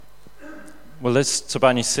Well, as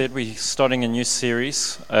Tabani said, we're starting a new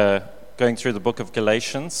series going through the book of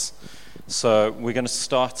Galatians. So we're going to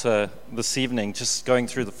start this evening just going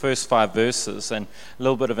through the first 5 verses and a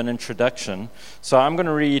little bit of an introduction. So I'm going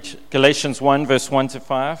to read Galatians 1, verse 1 to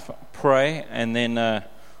 5, pray, and then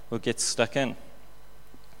we'll get stuck in.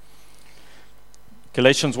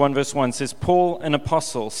 Galatians 1, verse 1 says, Paul, an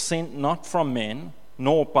apostle, sent not from men,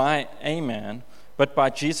 nor by a man, but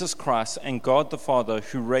by Jesus Christ and God the Father,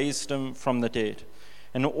 who raised him from the dead,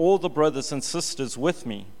 and all the brothers and sisters with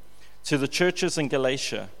me, to the churches in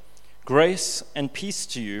Galatia, grace and peace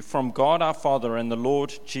to you from God our Father and the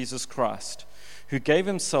Lord Jesus Christ, who gave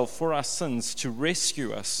himself for our sins to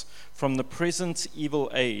rescue us from the present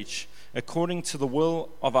evil age, according to the will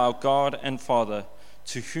of our God and Father,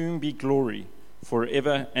 to whom be glory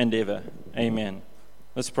forever and ever. Amen.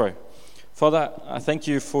 Let's pray. Father, I thank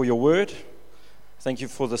you for your word. Thank you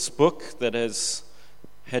for this book that has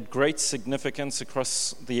had great significance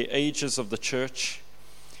across the ages of the church.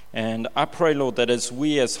 And I pray, Lord, that as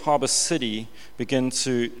we as Harbour City begin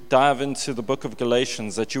to dive into the book of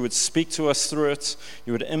Galatians, that you would speak to us through it,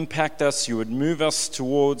 you would impact us, you would move us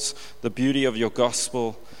towards the beauty of your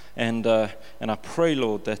gospel. And I pray,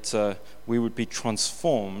 Lord, that we would be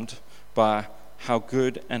transformed by how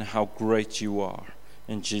good and how great you are.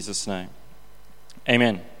 In Jesus' name.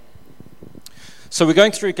 Amen. So we're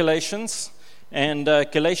going through Galatians, and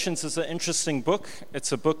Galatians is an interesting book.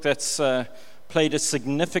 It's a book that's played a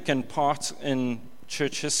significant part in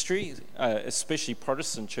church history, especially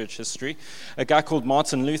Protestant church history. A guy called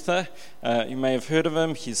Martin Luther, you may have heard of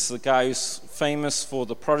him. He's the guy who's famous for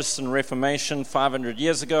the Protestant Reformation 500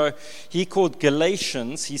 years ago. He called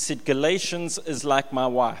Galatians, he said, Galatians is like my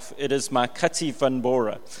wife. It is my Kati van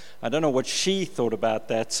Bora. I don't know what she thought about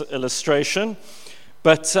that illustration.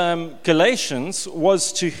 But Galatians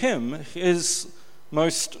was to him his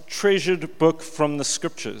most treasured book from the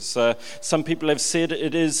scriptures. Some people have said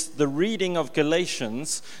it is the reading of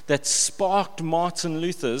Galatians that sparked Martin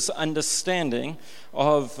Luther's understanding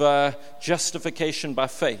of justification by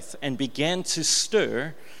faith and began to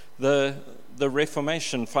stir the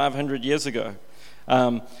Reformation 500 years ago.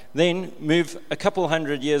 Then move a couple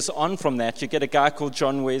hundred years on from that, you get a guy called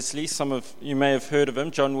John Wesley. Some of you may have heard of him.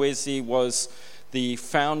 John Wesley was the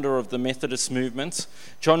founder of the Methodist movement.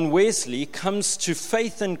 John Wesley comes to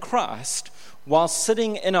faith in Christ while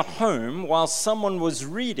sitting in a home while someone was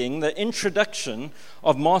reading the introduction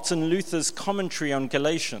of Martin Luther's commentary on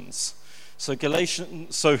Galatians. So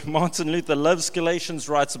Martin Luther loves Galatians,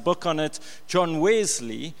 writes a book on it. John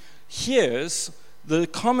Wesley hears the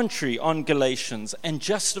commentary on Galatians and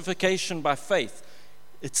justification by faith.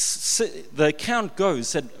 The account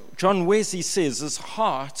goes that John Wesley says his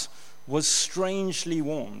heart was strangely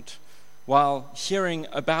warmed while hearing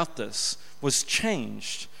about this, was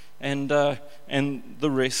changed, and the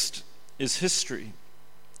rest is history.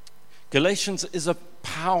 Galatians is a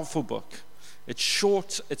powerful book. It's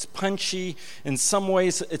short, it's punchy. In some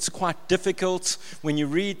ways, it's quite difficult. When you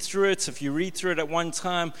read through it, if you read through it at one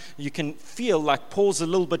time, you can feel like Paul's a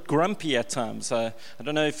little bit grumpy at times. I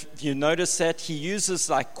don't know if you notice that. He uses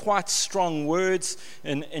like quite strong words.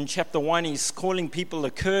 In chapter 1, he's calling people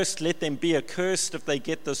accursed. Let them be accursed if they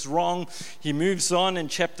get this wrong. He moves on in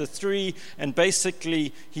chapter 3, and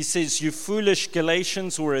basically he says, you foolish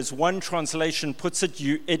Galatians, or as one translation puts it,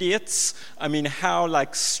 you idiots. I mean, how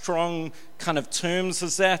like strong kind of terms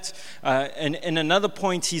is that? And in another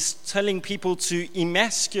point, he's telling people to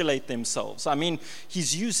emasculate themselves. I mean,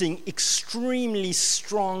 he's using extremely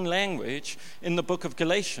strong language in the book of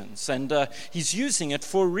Galatians, and he's using it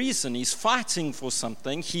for a reason. He's fighting for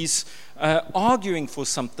something. He's arguing for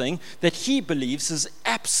something that he believes is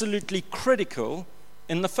absolutely critical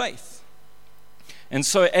in the faith. And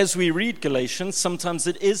so as we read Galatians, sometimes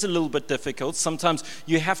it is a little bit difficult. Sometimes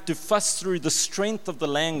you have to fuss through the strength of the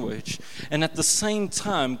language and at the same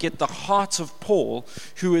time get the heart of Paul,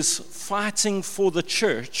 who is fighting for the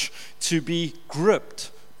church to be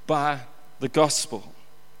gripped by the gospel.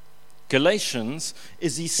 Galatians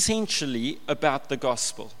is essentially about the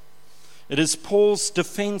gospel. It is Paul's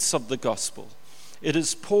defense of the gospel. It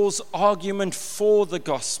is Paul's argument for the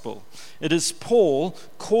gospel. It is Paul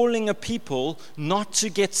calling a people not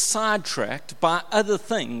to get sidetracked by other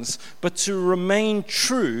things, but to remain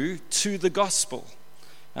true to the gospel.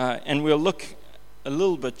 And we'll look a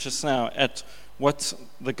little bit just now at what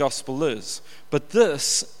the gospel is. But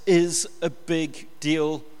this is a big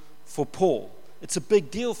deal for Paul. It's a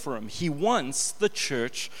big deal for him. He wants the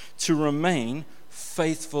church to remain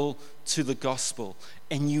faithful to the gospel.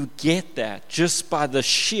 And you get that just by the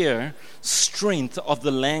sheer strength of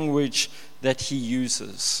the language that he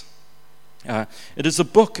uses. It is a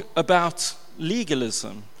book about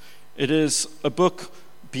legalism. It is a book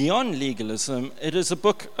beyond legalism. It is a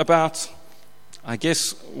book about, I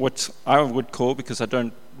guess, what I would call, because I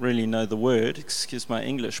don't really know the word, excuse my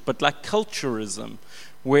English, but like culturism,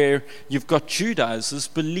 where you've got Judaizers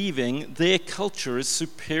believing their culture is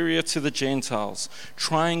superior to the Gentiles,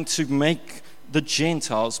 trying to make the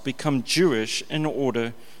Gentiles become Jewish in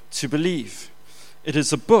order to believe. It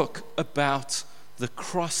is a book about the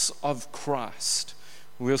cross of Christ.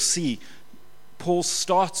 We'll see Paul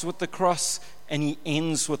starts with the cross and he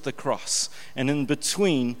ends with the cross. And in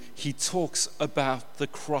between, he talks about the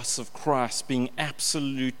cross of Christ being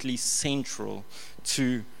absolutely central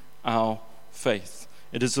to our faith.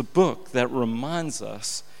 It is a book that reminds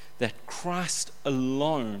us that Christ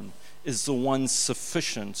alone is the one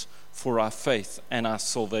sufficient for our faith and our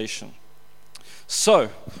salvation. So,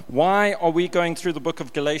 why are we going through the book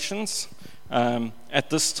of Galatians at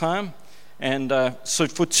this time? And so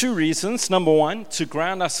for two reasons. Number one, to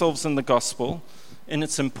ground ourselves in the gospel, in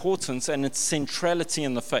its importance and its centrality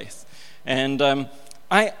in the faith. And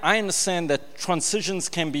I understand that transitions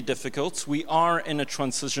can be difficult. We are in a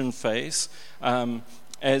transition phase,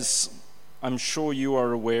 as I'm sure you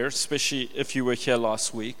are aware, especially if you were here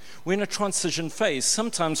last week. We're in a transition phase.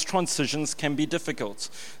 Sometimes transitions can be difficult.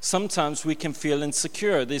 Sometimes we can feel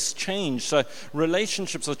insecure. There's change. So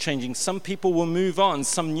relationships are changing. Some people will move on.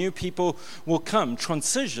 Some new people will come.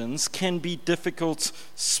 Transitions can be difficult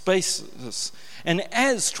spaces. And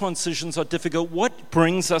as transitions are difficult, what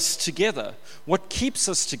brings us together? What keeps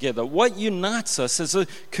us together? What unites us as a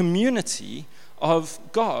community of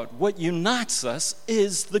God? What unites us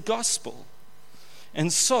is the gospel.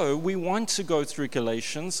 And so we want to go through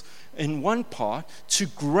Galatians in one part to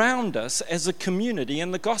ground us as a community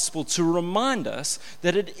in the gospel, to remind us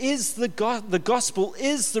that it is the gospel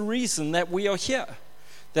is the reason that we are here,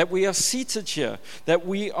 that we are seated here, that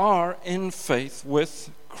we are in faith with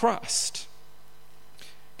Christ.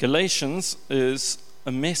 Galatians is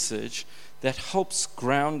a message that helps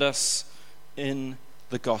ground us in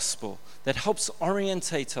the gospel, that helps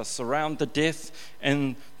orientate us around the death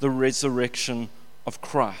and the resurrection of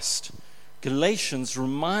Christ. Galatians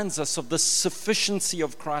reminds us of the sufficiency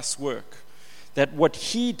of Christ's work, that what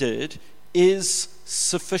he did is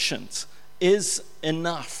sufficient, is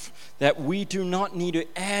enough, that we do not need to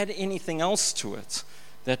add anything else to it,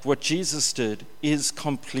 that what Jesus did is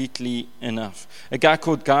completely enough. A guy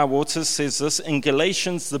called Guy Waters says this: in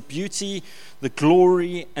Galatians, the beauty, the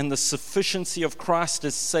glory, and the sufficiency of Christ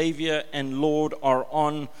as Savior and Lord are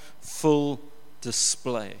on full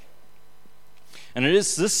display. And it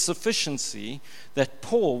is this sufficiency that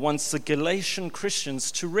Paul wants the Galatian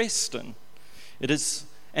Christians to rest in. It is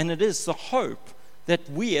the hope that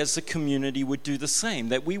we as a community would do the same,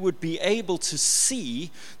 that we would be able to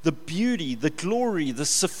see the beauty, the glory, the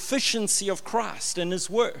sufficiency of Christ and his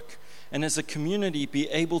work, and as a community be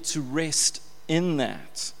able to rest in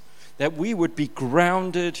that we would be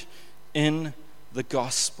grounded in the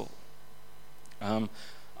gospel.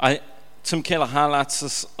 Tim Keller highlights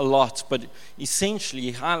this a lot, but essentially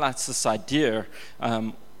he highlights this idea,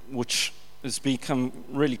 which has become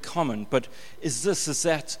really common, but is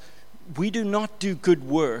that we do not do good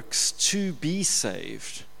works to be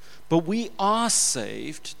saved, but we are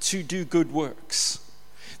saved to do good works.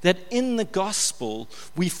 That in the gospel,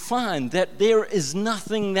 we find that there is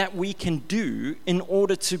nothing that we can do in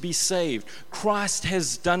order to be saved. Christ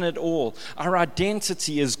has done it all. Our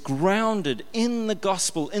identity is grounded in the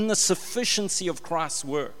gospel, in the sufficiency of Christ's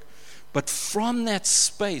work. But from that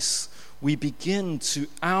space, we begin to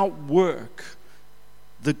outwork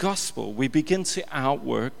the gospel. We begin to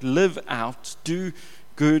outwork, live out, do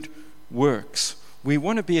good works. We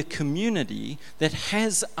want to be a community that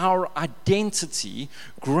has our identity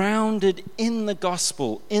grounded in the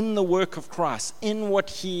gospel, in the work of Christ, in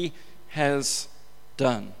what he has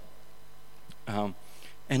done.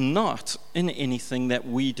 And not in anything that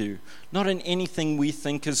we do, not in anything we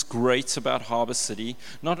think is great about Harbour City,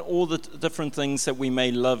 not all the different things that we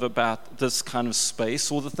may love about this kind of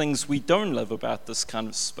space, or the things we don't love about this kind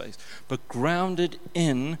of space, but grounded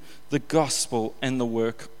in the gospel and the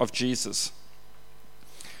work of Jesus.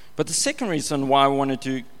 But the second reason why I want to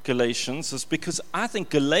do Galatians is because I think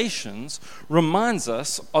Galatians reminds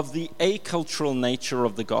us of the acultural nature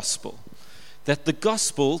of the gospel. That the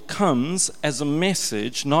gospel comes as a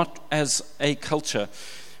message, not as a culture.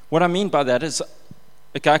 What I mean by that is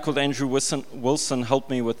a guy called Andrew Wilson helped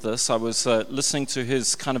me with this. I was listening to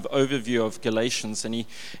his kind of overview of Galatians, and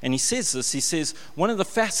he says this. He says, one of the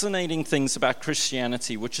fascinating things about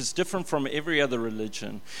Christianity, which is different from every other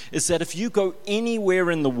religion, is that if you go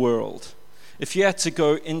anywhere in the world, if you had to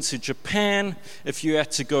go into Japan, if you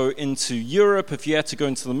had to go into Europe, if you had to go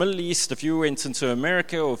into the Middle East, if you went into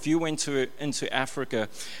America, or if you went into Africa,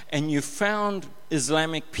 and you found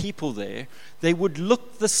Islamic people there, they would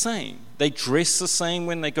look the same. They dress the same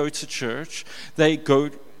when they go to church. They go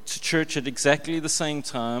to church at exactly the same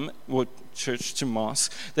time, or church to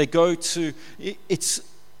mosque. It's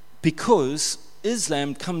because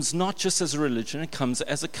Islam comes not just as a religion, it comes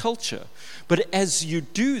as a culture. But as you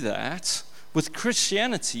do that with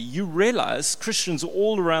Christianity, you realize Christians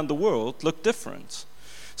all around the world look different.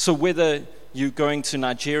 So whether you're going to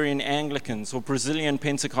Nigerian Anglicans or Brazilian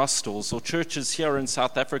Pentecostals or churches here in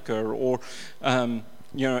South Africa or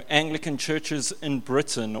Anglican churches in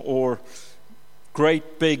Britain or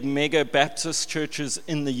great big mega Baptist churches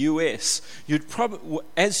in the US,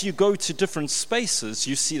 as you go to different spaces,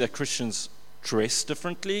 you see that Christians dress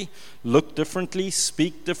differently, look differently,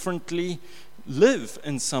 speak differently, live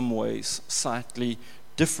in some ways slightly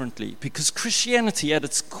differently. Because Christianity at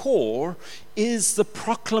its core is the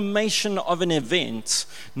proclamation of an event,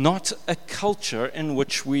 not a culture in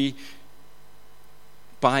which we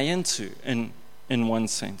buy into in one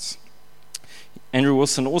sense. Andrew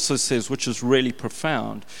Wilson also says, which is really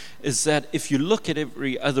profound, is that if you look at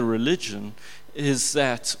every other religion, is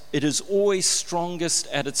that it is always strongest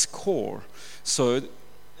at its core. So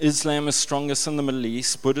Islam is strongest in the Middle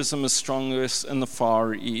East, Buddhism is strongest in the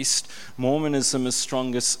Far East, Mormonism is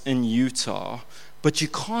strongest in Utah. But you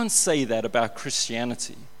can't say that about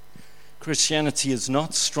Christianity. Christianity is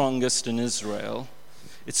not strongest in Israel.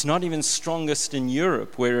 It's not even strongest in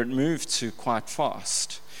Europe, where it moved to quite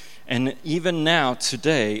fast. And even now,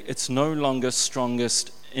 today, it's no longer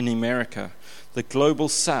strongest in America. The global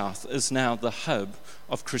south is now the hub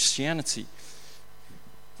of Christianity.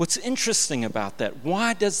 What's interesting about that?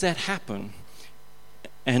 Why does that happen?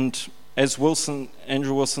 And as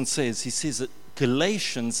Andrew Wilson says, he says that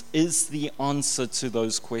Galatians is the answer to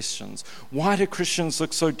those questions. Why do Christians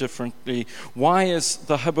look so differently? Why is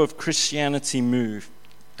the hub of Christianity moved?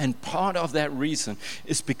 And part of that reason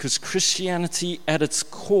is because Christianity at its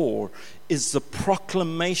core is the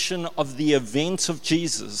proclamation of the event of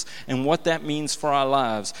Jesus and what that means for our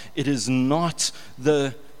lives. It is not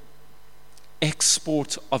the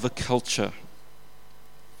export of a culture.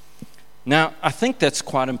 Now, I think that's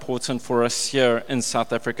quite important for us here in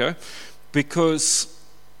South Africa because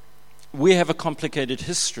we have a complicated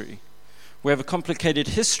history. We have a complicated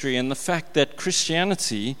history in the fact that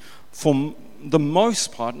Christianity, for the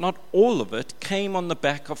most part, not all of it, came on the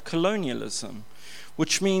back of colonialism,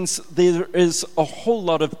 which means there is a whole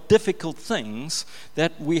lot of difficult things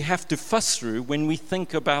that we have to fuss through when we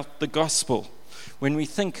think about the gospel. When we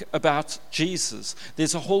think about Jesus,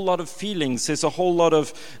 there's a whole lot of feelings, there's a whole lot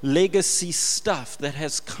of legacy stuff that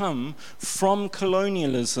has come from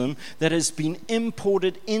colonialism that has been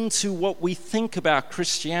imported into what we think about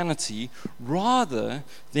Christianity rather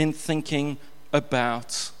than thinking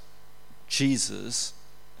about Jesus,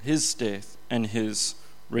 his death, and his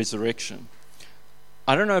resurrection.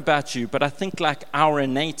 I don't know about you, but I think like our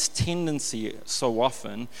innate tendency so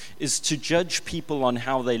often is to judge people on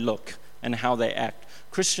how they look and how they act.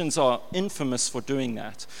 Christians are infamous for doing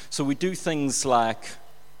that. So we do things like,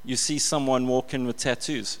 you see someone walk in with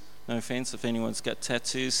tattoos. No offense if anyone's got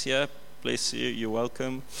tattoos here. Bless you, you're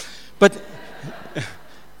welcome. But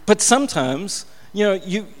sometimes,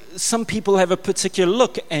 some people have a particular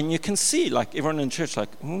look and you can see, like everyone in church, like,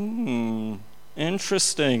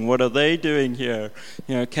 interesting, what are they doing here?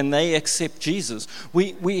 Can they accept Jesus?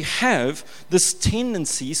 We have this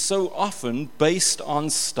tendency so often based on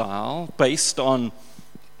style, based on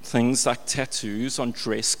things like tattoos, on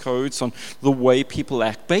dress codes, on the way people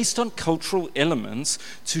act, based on cultural elements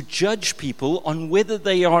to judge people on whether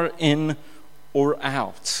they are in or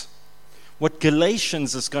out. What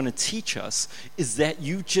Galatians is going to teach us is that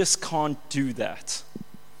you just can't do that.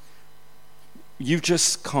 You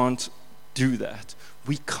just can't do that.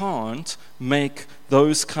 We can't make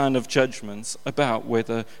those kind of judgments about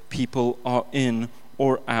whether people are in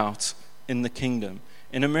or out in the kingdom.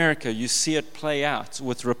 In America, you see it play out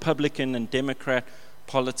with Republican and Democrat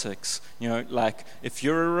politics. Like if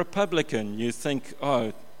you're a Republican, you think,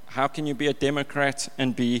 oh, how can you be a Democrat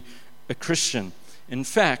and be a Christian? In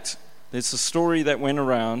fact, there's a story that went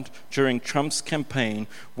around during Trump's campaign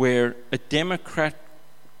where a Democrat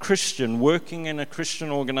Christian working in a Christian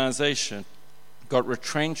organization got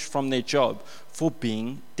retrenched from their job for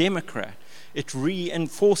being Democrat. It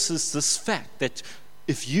reinforces this fact that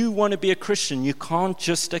if you want to be a Christian, you can't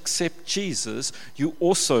just accept Jesus. You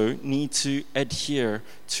also need to adhere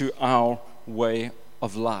to our way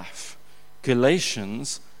of life.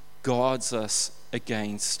 Galatians guards us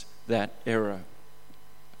against that era.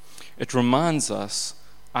 It reminds us,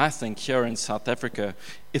 I think, here in South Africa,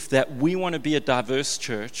 if that we want to be a diverse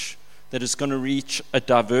church that is going to reach a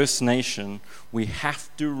diverse nation, we have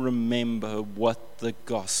to remember what the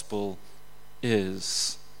gospel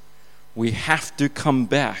is. We have to come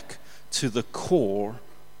back to the core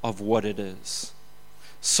of what it is.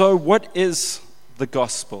 So what is the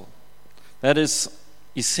gospel? That is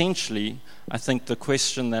essentially, I think, the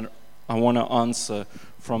question that I want to answer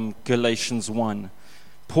from Galatians 1.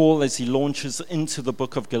 Paul, as he launches into the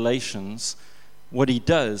book of Galatians, what he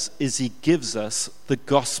does is he gives us the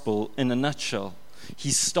gospel in a nutshell.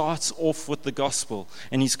 He starts off with the gospel,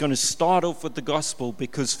 and he's going to start off with the gospel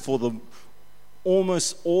because for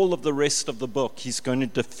almost all of the rest of the book, he's going to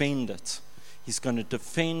defend it. He's going to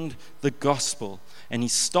defend the gospel. And he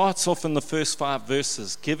starts off in the first 5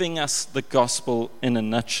 verses, giving us the gospel in a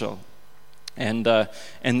nutshell. And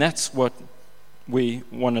that's what we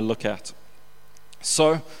want to look at.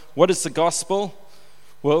 So, what is the gospel?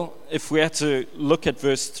 Well, if we had to look at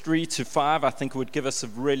verse 3 to 5, I think it would give us a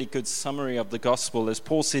really good summary of the gospel. As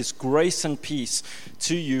Paul says, grace and peace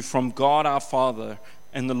to you from God our Father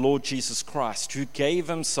and the Lord Jesus Christ, who gave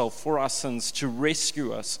himself for our sins to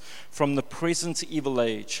rescue us from the present evil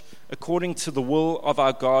age, according to the will of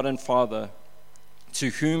our God and Father, to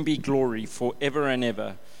whom be glory forever and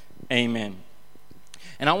ever. Amen.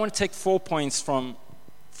 And I want to take 4 points from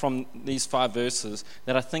these 5 verses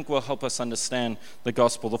that I think will help us understand the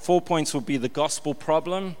gospel. The 4 points will be the gospel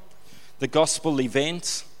problem, the gospel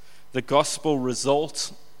event, the gospel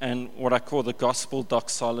result, and what I call the gospel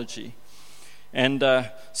doxology. And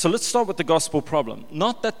so let's start with the gospel problem.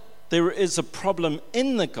 Not that there is a problem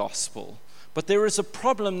in the gospel, but there is a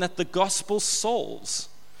problem that the gospel solves.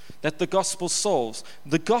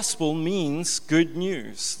 The gospel means good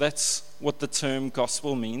news. That's what the term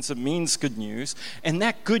gospel means. It means good news. And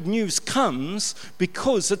that good news comes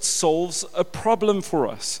because it solves a problem for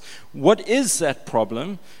us. What is that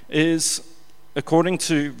problem? Is, according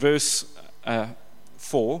to verse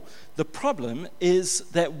 4, the problem is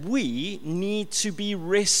that we need to be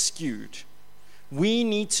rescued. We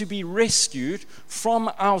need to be rescued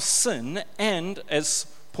from our sin and, as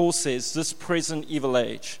Paul says, this present evil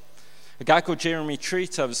age. A guy called Jeremy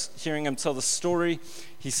Treat, I was hearing him tell the story.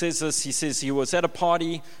 He says this, he says he was at a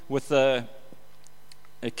party with a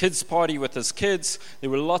kids' party with his kids.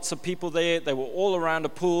 There were lots of people there. They were all around a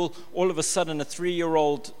pool. All of a sudden, a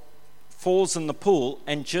 3-year-old falls in the pool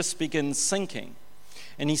and just begins sinking.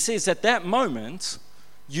 And he says at that moment,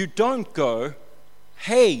 you don't go,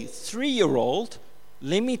 hey, 3-year-old,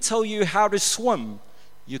 let me tell you how to swim.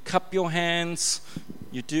 You cup your hands,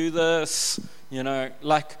 you do this, you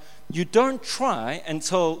don't try and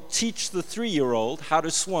teach the 3-year-old how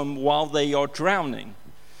to swim while they are drowning.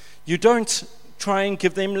 You don't try and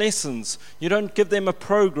give them lessons. You don't give them a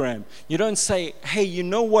program. You don't say, hey, you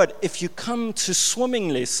know what? If you come to swimming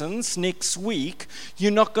lessons next week,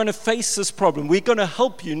 you're not going to face this problem. We're going to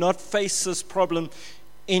help you not face this problem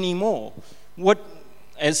anymore.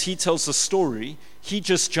 As he tells the story, he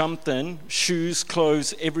just jumped in, shoes,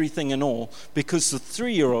 clothes, everything and all, because the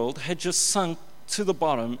 3-year-old had just sunk to the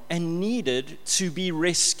bottom and needed to be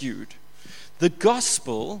rescued. The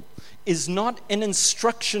gospel is not an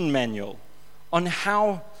instruction manual on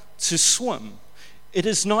how to swim. It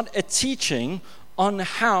is not a teaching on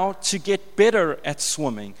how to get better at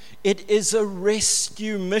swimming. It is a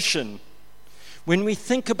rescue mission. When we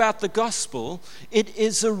think about the gospel, it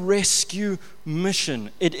is a rescue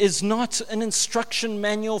mission. It is not an instruction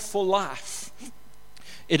manual for life.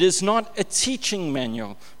 It is not a teaching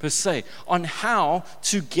manual, per se, on how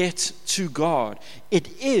to get to God. It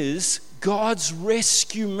is God's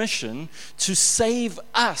rescue mission to save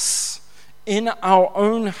us in our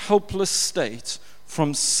own helpless state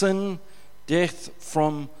from sin, death,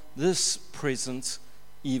 from this present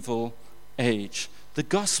evil age. The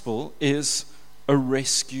gospel is a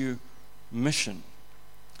rescue mission.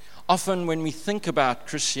 Often when we think about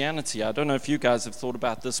Christianity, I don't know if you guys have thought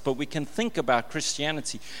about this, but we can think about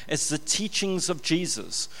Christianity as the teachings of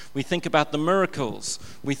Jesus. We think about the miracles.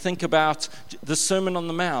 We think about the Sermon on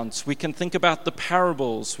the Mount. We can think about the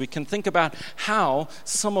parables. We can think about how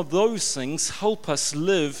some of those things help us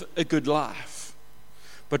live a good life.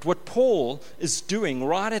 But what Paul is doing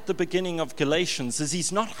right at the beginning of Galatians is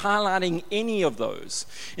he's not highlighting any of those.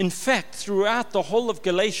 In fact, throughout the whole of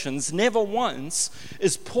Galatians, never once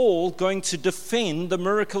is Paul going to defend the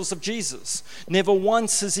miracles of Jesus. Never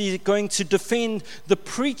once is he going to defend the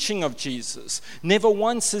preaching of Jesus. Never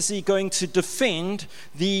once is he going to defend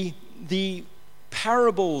the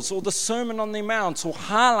parables or the Sermon on the Mount or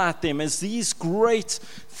highlight them as these great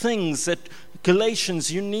things that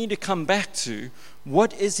Galatians, you need to come back to,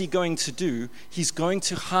 what is he going to do? He's going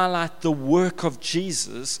to highlight the work of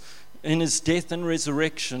Jesus in his death and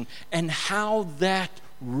resurrection and how that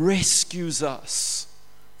rescues us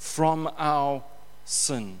from our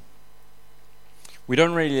sin. We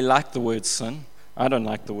don't really like the word sin. I don't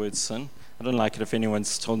like the word sin. I don't like it if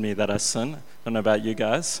anyone's told me that I sin. I don't know about you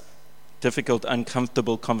guys. Difficult,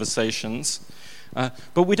 uncomfortable conversations.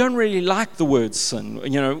 But we don't really like the word sin.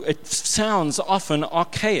 It sounds often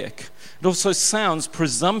archaic. It also sounds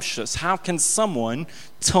presumptuous. How can someone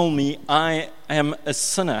tell me I am a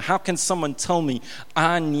sinner? How can someone tell me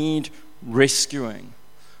I need rescuing?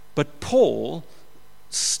 But Paul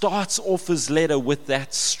starts off his letter with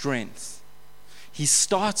that strength. He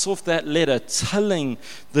starts off that letter telling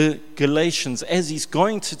the Galatians, as he's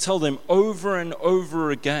going to tell them over and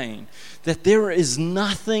over again, that there is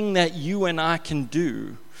nothing that you and I can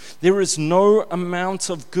do. There is no amount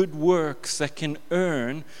of good works that can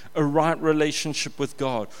earn a right relationship with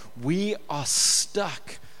God. We are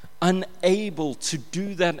stuck, unable to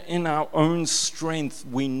do that in our own strength.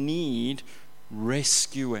 We need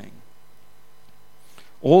rescuing.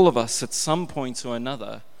 All of us at some point or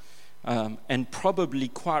another, and probably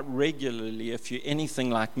quite regularly, if you're anything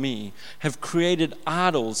like me, have created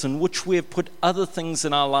idols in which we have put other things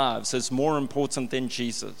in our lives as more important than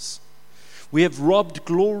Jesus. We have robbed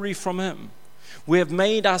glory from him. We have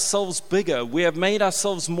made ourselves bigger. We have made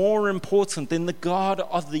ourselves more important than the God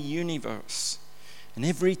of the universe. And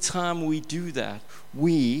every time we do that,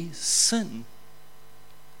 we sin.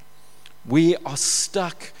 We are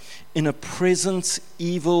stuck in a present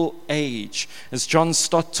evil age. As John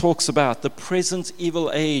Stott talks about, the present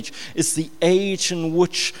evil age is the age in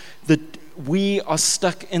which we are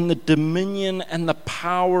stuck in the dominion and the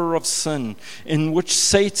power of sin, in which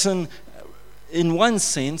Satan, in one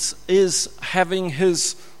sense, is having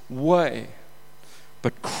his way.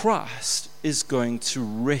 But Christ is going to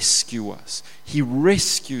rescue us. He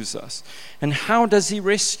rescues us. And how does he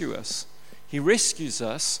rescue us? He rescues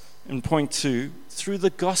us, in point 2, through the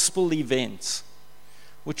gospel event,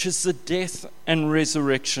 which is the death and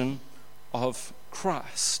resurrection of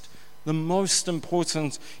Christ. The most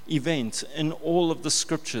important event in all of the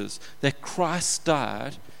scriptures, that Christ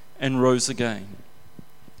died and rose again.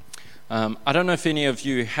 I don't know if any of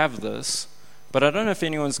you have this, but I don't know if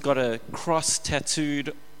anyone's got a cross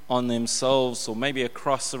tattooed on themselves, or maybe a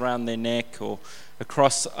cross around their neck, or a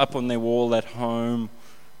cross up on their wall at home,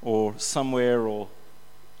 or somewhere,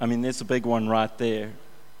 there's a big one right there.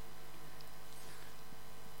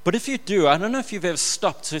 But if you do, I don't know if you've ever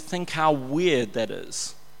stopped to think how weird that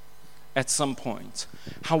is at some point.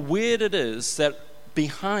 How weird it is that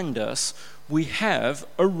behind us we have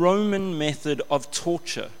a Roman method of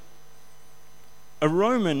torture. A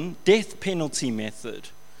Roman death penalty method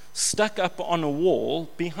stuck up on a wall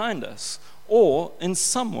behind us. Or in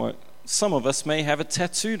some of us may have it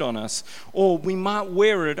tattooed on us. Or we might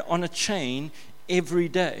wear it on a chain every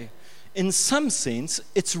day. In some sense,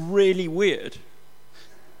 it's really weird.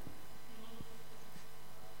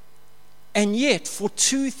 And yet, for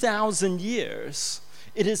 2,000 years,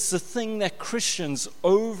 it is the thing that Christians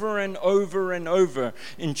over and over and over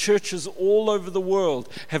in churches all over the world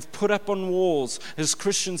have put up on walls, as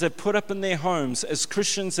Christians have put up in their homes, as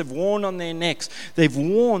Christians have worn on their necks. They've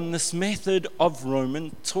worn this method of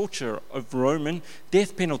Roman torture, of Roman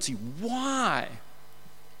death penalty. Why?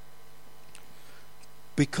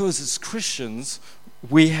 Because as Christians,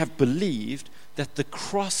 we have believed that the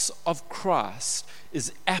cross of Christ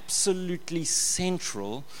is absolutely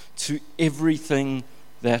central to everything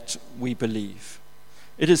that we believe.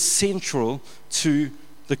 It is central to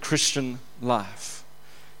the Christian life.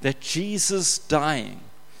 That Jesus dying,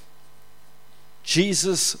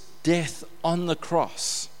 Jesus' death on the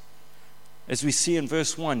cross, as we see in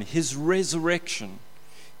verse 1, his resurrection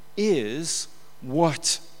is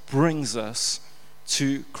what brings us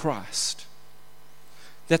to Christ.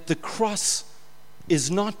 That the cross is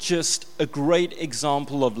not just a great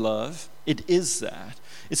example of love. It is that.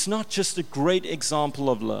 It's not just a great example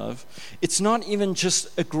of love. It's not even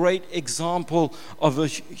just a great example of a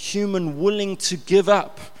human willing to give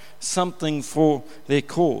up something for their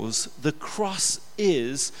cause. The cross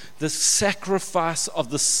is the sacrifice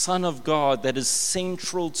of the Son of God that is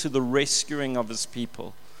central to the rescuing of his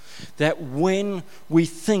people. That when we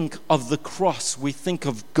think of the cross, we think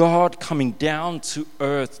of God coming down to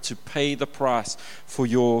earth to pay the price for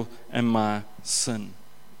your and my sin.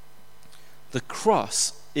 The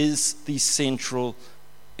cross is the central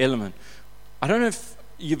element. I don't know if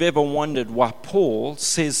you've ever wondered why Paul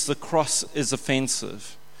says the cross is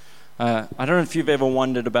offensive. I don't know if you've ever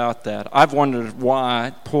wondered about that. I've wondered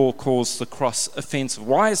why Paul calls the cross offensive.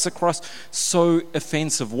 Why is the cross so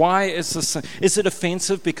offensive? Why is it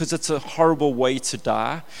offensive because it's a horrible way to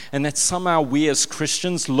die? And that somehow we as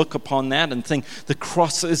Christians look upon that and think the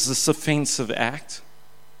cross is this offensive act?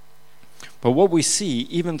 But what we see,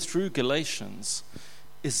 even through Galatians,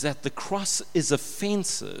 is that the cross is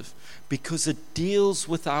offensive because it deals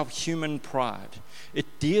with our human pride. It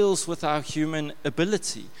deals with our human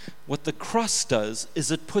ability. What the cross does is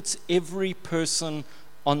it puts every person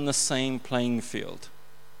on the same playing field.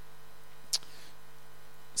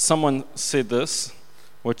 Someone said this,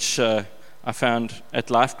 which I found at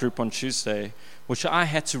Life Group on Tuesday, which I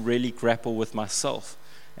had to really grapple with myself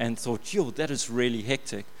and thought, that is really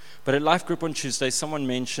hectic. But at Life Group on Tuesday, someone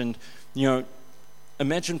mentioned,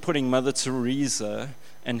 imagine putting Mother Teresa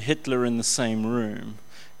and Hitler in the same room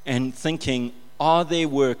and thinking, are their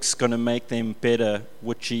works going to make them better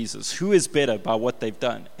with Jesus? Who is better by what they've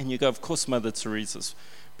done? And you go, of course, Mother Teresa's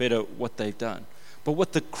better what they've done. But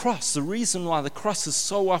what the reason why the cross is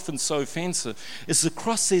so often so offensive is the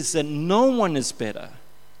cross says that no one is better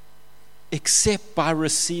except by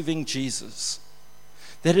receiving Jesus.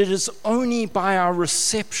 That it is only by our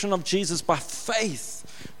reception of Jesus, by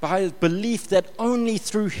faith, by belief that only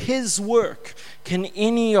through his work can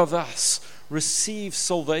any of us receive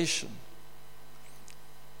salvation.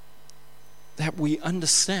 That we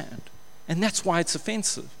understand. And that's why it's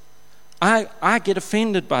offensive. I get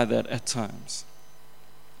offended by that at times.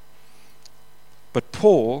 But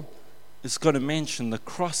Paul is going to mention the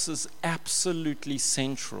cross is absolutely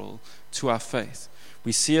central to our faith.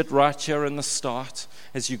 We see it right here in the start.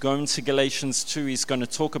 As you go into Galatians 2, he's going to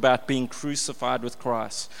talk about being crucified with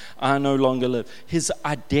Christ. I no longer live. His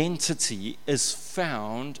identity is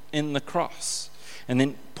found in the cross. And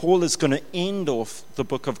then Paul is going to end off the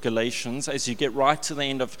book of Galatians. As you get right to the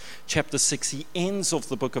end of chapter 6, he ends off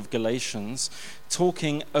the book of Galatians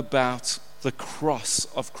talking about the cross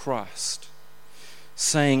of Christ,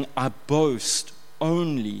 saying, I boast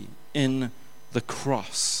only in the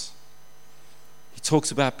cross. He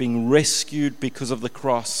talks about being rescued because of the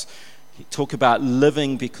cross. He talks about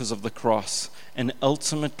living because of the cross, and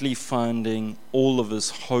ultimately finding all of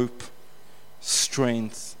his hope,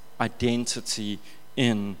 strength, identity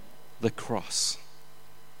in the cross.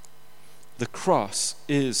 The cross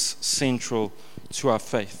is central to our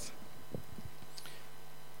faith.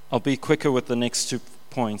 I'll be quicker with the next 2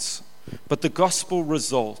 points. But the gospel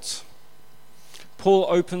result. Paul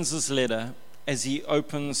opens his letter as he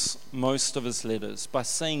opens most of his letters by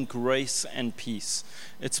saying grace and peace.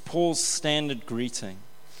 It's Paul's standard greeting.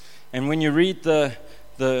 And when you read the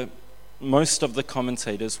most of the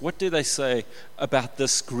commentators, what do they say about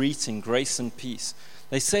this greeting, grace and peace?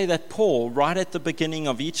 They say that Paul, right at the beginning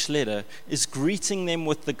of each letter, is greeting them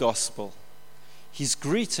with the gospel. He's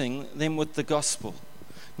greeting them with the gospel.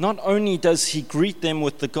 Not only does he greet them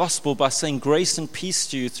with the gospel by saying grace and peace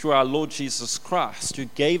to you through our Lord Jesus Christ, who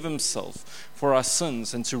gave himself for our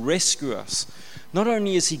sins and to rescue us. Not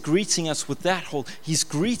only is he greeting us with that whole, he's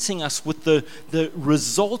greeting us with the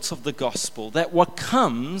result of the gospel, that what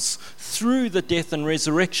comes through the death and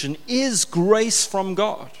resurrection is grace from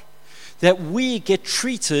God, that we get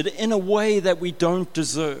treated in a way that we don't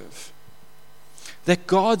deserve, that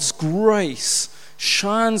God's grace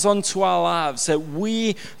shines onto our lives, that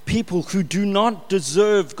we, people who do not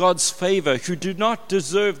deserve God's favor, who do not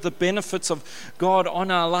deserve the benefits of God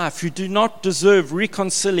on our life, who do not deserve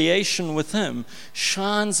reconciliation with him,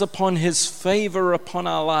 shines upon his favor upon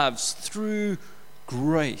our lives through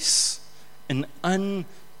grace, an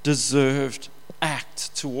undeserved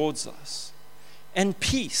act towards us. And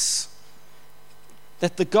peace.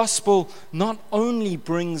 That the gospel not only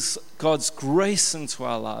brings God's grace into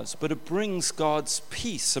our lives, but it brings God's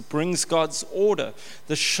peace. It brings God's order,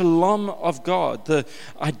 the shalom of God, the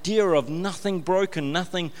idea of nothing broken,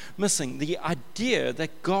 nothing missing, the idea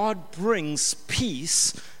that God brings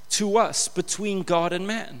peace to us between God and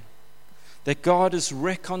man, that God is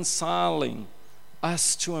reconciling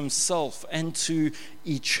us to himself and to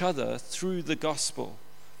each other through the gospel,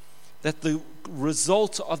 that the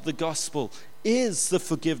result of the gospel is the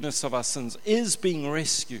forgiveness of our sins, is being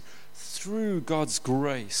rescued through God's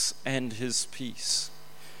grace and his peace.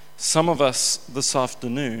 Some of us this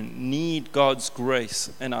afternoon need God's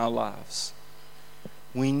grace in our lives.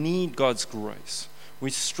 We need God's grace. We're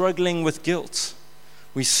struggling with guilt.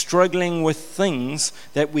 We're struggling with things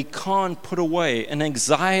that we can't put away, an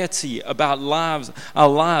anxiety about our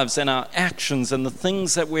lives and our actions and the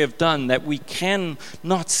things that we have done that we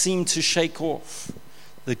cannot seem to shake off.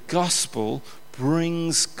 The gospel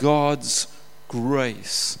brings God's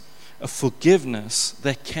grace, a forgiveness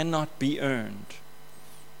that cannot be earned.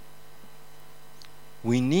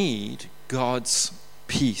 We need God's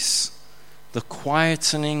peace, the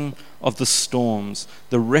quietening of the storms,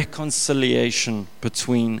 the reconciliation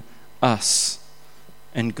between us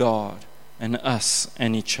and God and us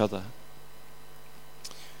and each other.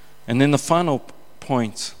 And then the final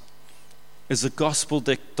point is a gospel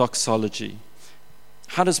doxology.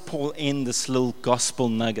 How does Paul end this little gospel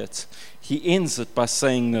nugget? He ends it by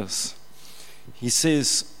saying this. He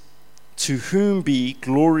says, "To whom be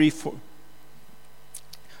glory for,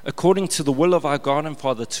 according to the will of our God and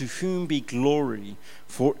Father, to whom be glory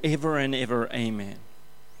forever and ever. Amen."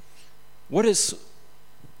 What is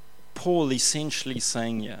Paul essentially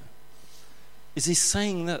saying here? Is he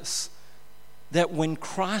saying this, that when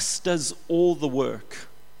Christ does all the work,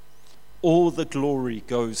 all the glory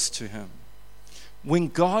goes to him. When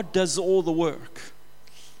God does all the work,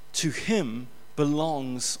 to him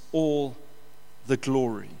belongs all the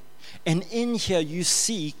glory. And in here you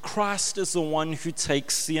see Christ is the one who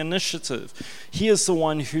takes the initiative. He is the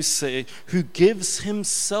one who gives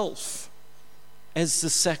himself as the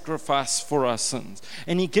sacrifice for our sins.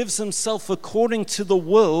 And he gives himself according to the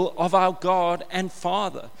will of our God and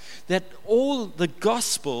Father. That all the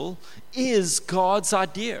gospel is God's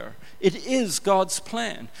idea. It is God's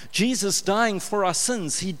plan. Jesus dying for our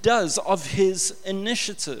sins, he does of his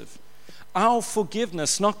initiative. Our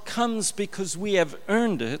forgiveness not comes because we have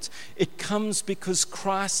earned it. It comes because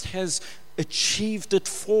Christ has achieved it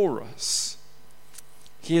for us.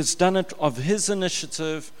 He has done it of his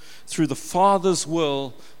initiative through the Father's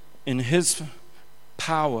will in his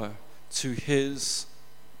power to his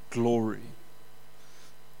glory.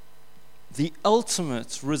 The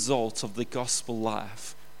ultimate result of the gospel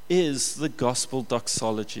life is the gospel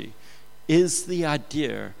doxology, is the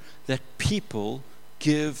idea that people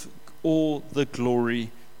give all the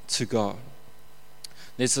glory to God.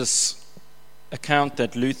 There's this account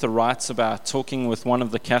that Luther writes about talking with one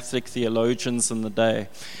of the Catholic theologians in the day,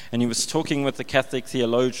 and he was talking with the Catholic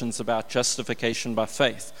theologians about justification by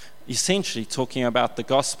faith, essentially talking about the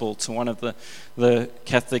gospel to one of the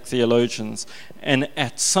Catholic theologians. And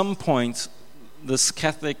at some point, this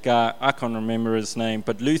Catholic guy, I can't remember his name,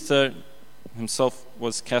 but Luther himself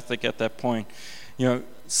was Catholic at that point,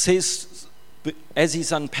 says, as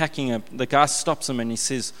he's unpacking it, the guy stops him and he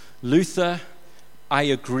says, "Luther, I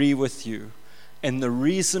agree with you. And the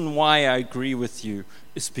reason why I agree with you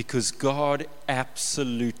is because God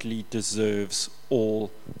absolutely deserves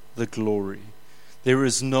all the glory. There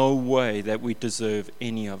is no way that we deserve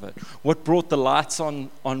any of it." What brought the lights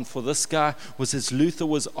on for this guy was as Luther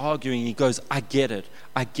was arguing, he goes, I get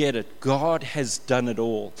it. God has done it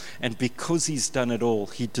all. And because he's done it all,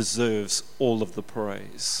 he deserves all of the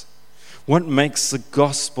praise. What makes the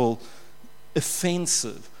gospel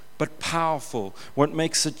offensive but powerful, what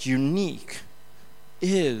makes it unique,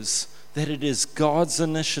 is that it is God's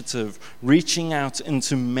initiative reaching out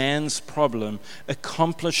into man's problem,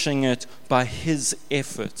 accomplishing it by his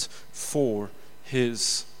effort for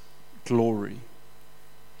his glory.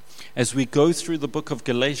 As we go through the book of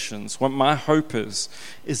Galatians, what my hope is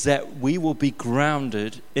that we will be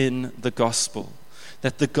grounded in the gospel,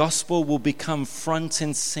 that the gospel will become front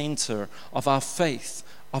and center of our faith,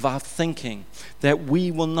 of our thinking, that we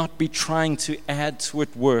will not be trying to add to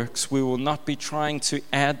it works. We will not be trying to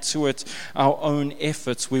add to it our own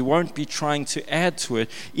efforts. We won't be trying to add to it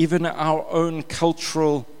even our own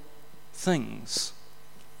cultural things.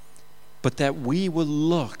 But that we will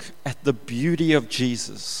look at the beauty of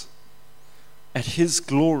Jesus, at his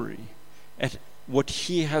glory, at what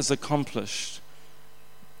he has accomplished,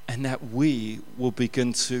 and that we will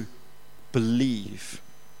begin to believe,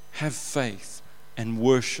 have faith, and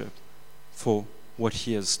worship for what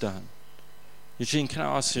he has done. Eugene, can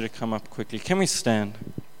I ask you to come up quickly? Can we stand?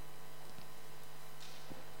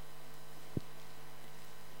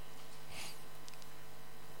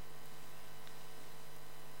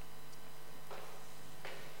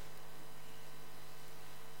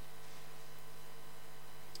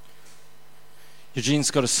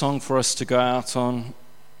 Eugene's got a song for us to go out on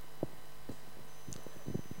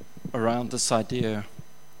around this idea.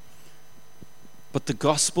 But the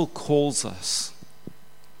gospel calls us.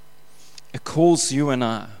 It calls you and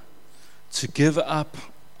I to give up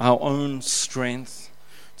our own strength,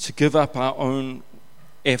 to give up our own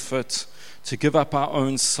effort, to give up our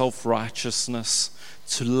own self-righteousness,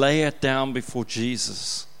 to lay it down before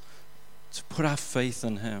Jesus, to put our faith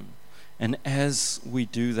in him. And as we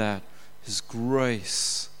do that, his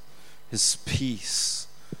grace, his peace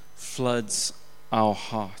floods our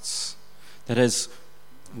hearts. That as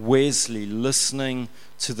Wesley, listening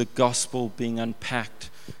to the gospel being unpacked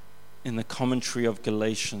in the commentary of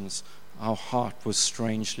Galatians, our heart was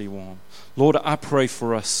strangely warm. Lord, I pray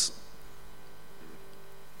for us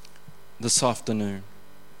this afternoon.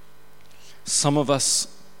 Some of us,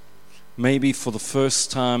 maybe for the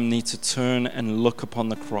first time, need to turn and look upon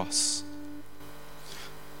the cross.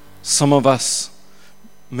 Some of us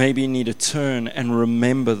maybe need to turn and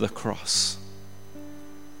remember the cross.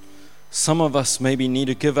 Some of us maybe need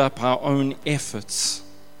to give up our own efforts,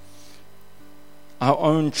 our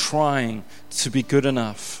own trying to be good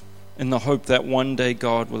enough in the hope that one day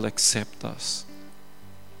God will accept us.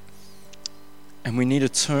 And we need to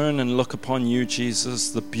turn and look upon you,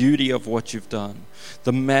 Jesus, the beauty of what you've done,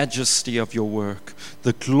 the majesty of your work,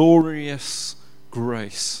 the glorious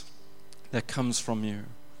grace that comes from you.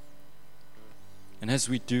 And as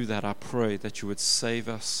we do that, I pray that you would save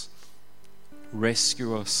us,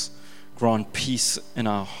 rescue us, grant peace in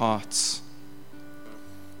our hearts.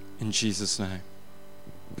 In Jesus' name.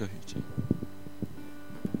 Go ahead, Jim.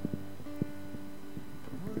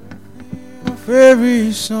 Of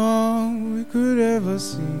every song we could ever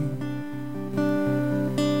sing,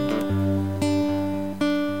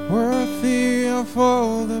 worthy of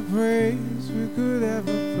all the praise we could ever